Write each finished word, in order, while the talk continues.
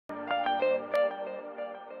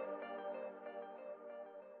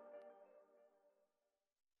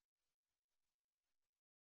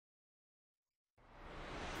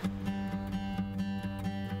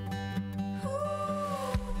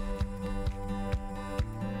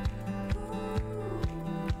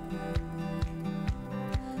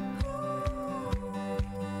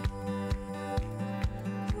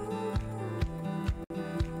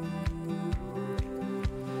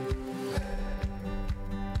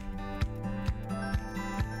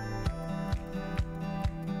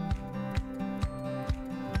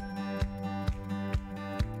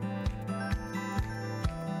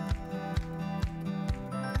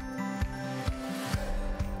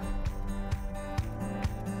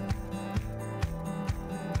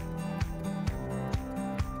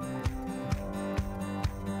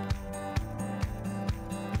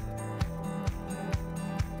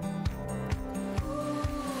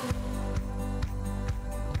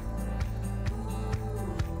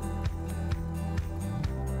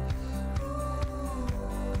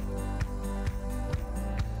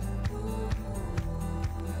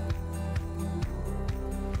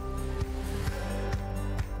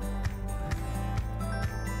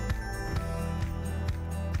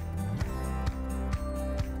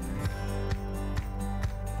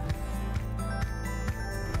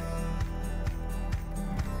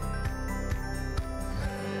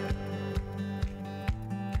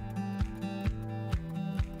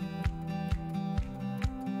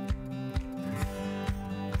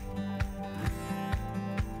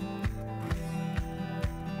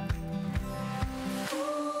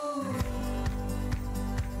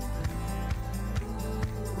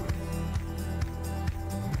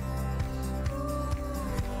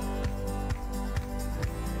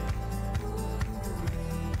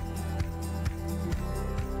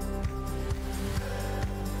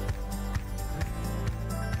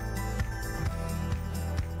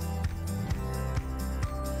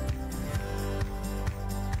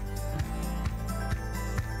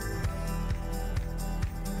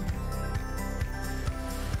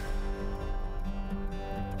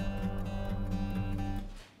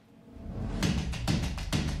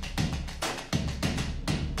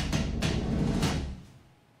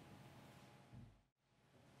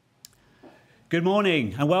Good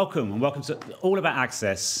morning and welcome to All About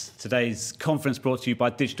Access. Today's conference brought to you by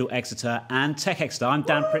TechExeter and TechExeter. I'm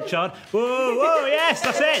Dan Pritchard. Whoa, whoa, yes,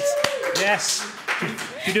 that's it. Yes.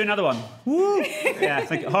 Should you do another one? Woo. Yeah,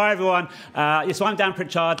 thank you. Hi, everyone. So I'm Dan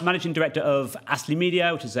Pritchard, Managing Director of Astley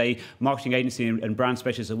Media, which is a marketing agency and brand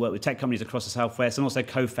specialist that work with tech companies across the Southwest, and also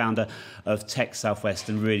co-founder of Tech Southwest,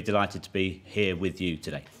 and really delighted to be here with you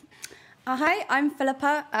today. Hi, I'm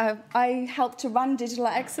Philippa. I help to run Digital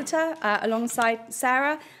at Exeter alongside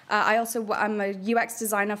Sarah. I'm a UX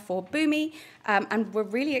designer for Boomi, and we're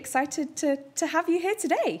really excited to have you here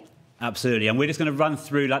today. Absolutely, and we're just going to run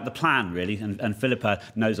through the plan, really, and Philippa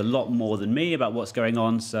knows a lot more than me about what's going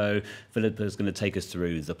on, so Philippa is going to take us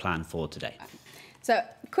through the plan for today. So,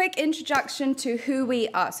 quick introduction to who we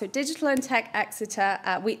are. So, Digital and Tech Exeter,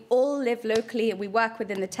 we all live locally and we work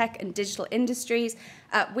within the tech and digital industries.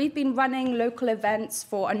 We've been running local events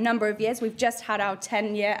for a number of years. We've just had our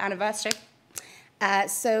 10-year anniversary.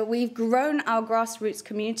 So we've grown our grassroots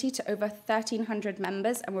community to over 1,300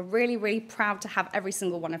 members, and we're really, really proud to have every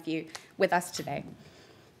single one of you with us today.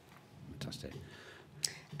 Fantastic.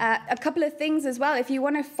 A couple of things as well. If you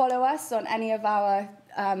want to follow us on any of our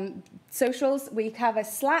socials, we have a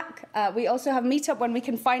Slack. We also have Meetup when we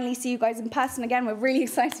can finally see you guys in person again. We're really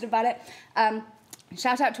excited about it.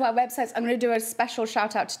 Shout out to our websites. I'm going to do a special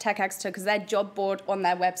shout out to TechExeter because their job board on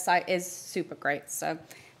their website is super great. So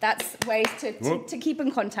that's ways to keep in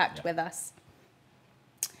contact with us.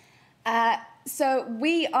 So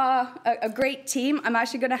we are a great team. I'm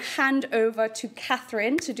actually going to hand over to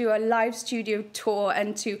Catherine to do a live studio tour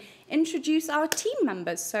and to introduce our team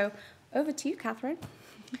members. So over to you, Catherine.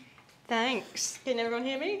 Thanks. Can everyone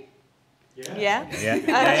hear me? Yeah.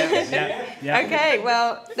 Okay,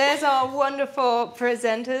 well, there's our wonderful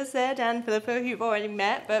presenters there, Dan, Philippa, who you've already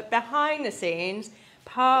met. But behind the scenes,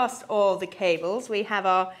 past all the cables, we have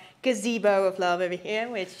our gazebo of love over here,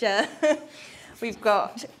 which we've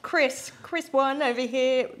got Chris One over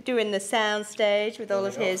here doing the sound stage with all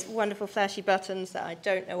of his wonderful flashy buttons that I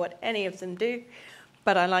don't know what any of them do,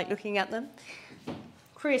 but I like looking at them.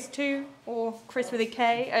 Chris 2, or Chris with a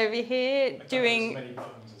K, over here doing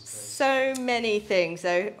so many things.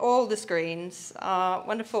 So all the screens are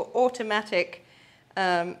wonderful automatic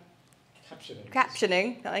captioning.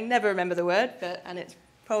 I never remember the word, and it's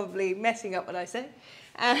probably messing up what I say.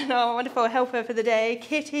 And our wonderful helper for the day,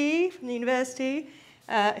 Kitty from the university,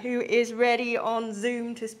 who is ready on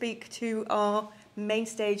Zoom to speak to our main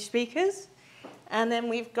stage speakers. And then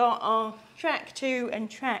we've got our track 2 and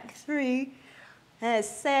track 3. There's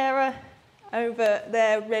Sarah over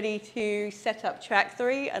there ready to set up track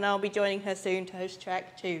 3, and I'll be joining her soon to host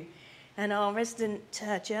track 2. And our resident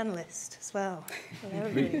journalist as well.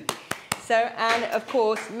 So, and of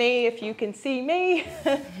course, me, if you can see me,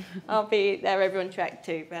 I'll be there over on track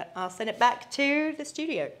 2, but I'll send it back to the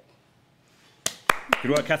studio.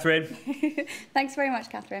 Good work, Catherine. Thanks very much,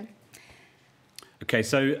 Catherine. Okay,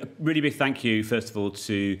 so a really big thank you, first of all,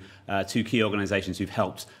 to two key organisations who've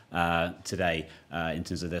helped today in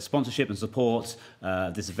terms of their sponsorship and support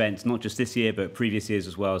this event, not just this year, but previous years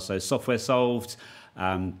as well. So Software Solved,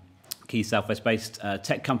 key Southwest-based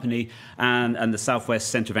tech company, and the Southwest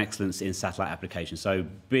Centre of Excellence in Satellite Applications. So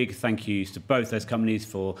big thank yous to both those companies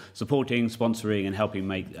for supporting, sponsoring, and helping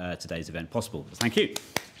make today's event possible. Thank you.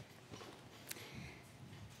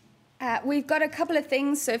 We've got a couple of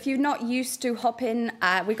things. So if you're not used to Hopin,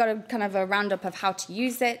 we've got a kind of a roundup of how to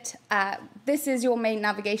use it. This is your main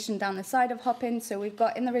navigation down the side of Hopin. So we've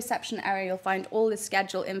got in the reception area, you'll find all the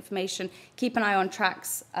schedule information. Keep an eye on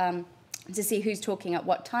tracks to see who's talking at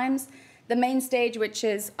what times. The main stage, which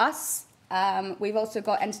is us. We've also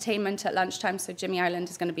got entertainment at lunchtime. So Jimmy Ireland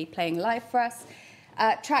is going to be playing live for us.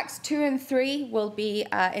 Tracks 2 and 3 will be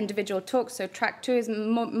individual talks. So track 2 is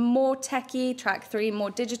more techie, track 3 more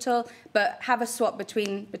digital, but have a swap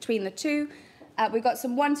between the two. We've got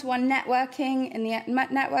some one-to-one networking in the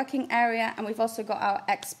networking area, and we've also got our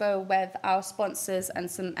expo with our sponsors and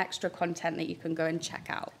some extra content that you can go and check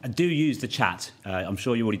out. And do use the chat. I'm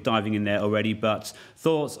sure you're already diving in there already, but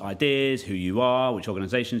thoughts, ideas, who you are, which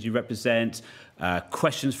organisations you represent,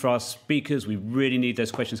 questions for our speakers. We really need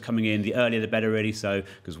those questions coming in. The earlier the better, really. So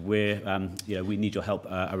because we need your help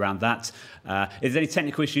around that. If there's any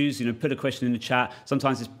technical issues, put a question in the chat.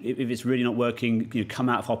 Sometimes if it's really not working, come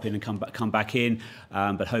out of Hopin and come back in.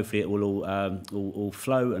 But hopefully it will all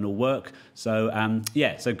flow and all work. So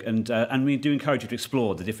and we do encourage you to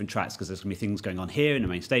explore the different tracks because there's going to be things going on here in the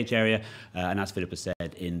main stage area, and as Philippa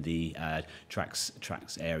said, in the tracks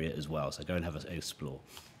area as well. So go and have an explore.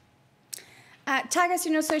 Tag us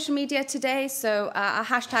in your social media today. So our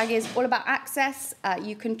hashtag is all about access.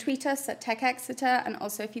 You can tweet us at TechExeter, and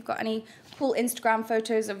also if you've got any cool Instagram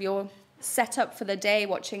photos of your setup for the day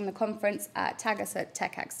watching the conference, tag us at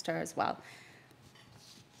TechExeter as well.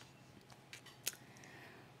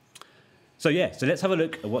 So yeah, so let's have a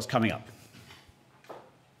look at what's coming up.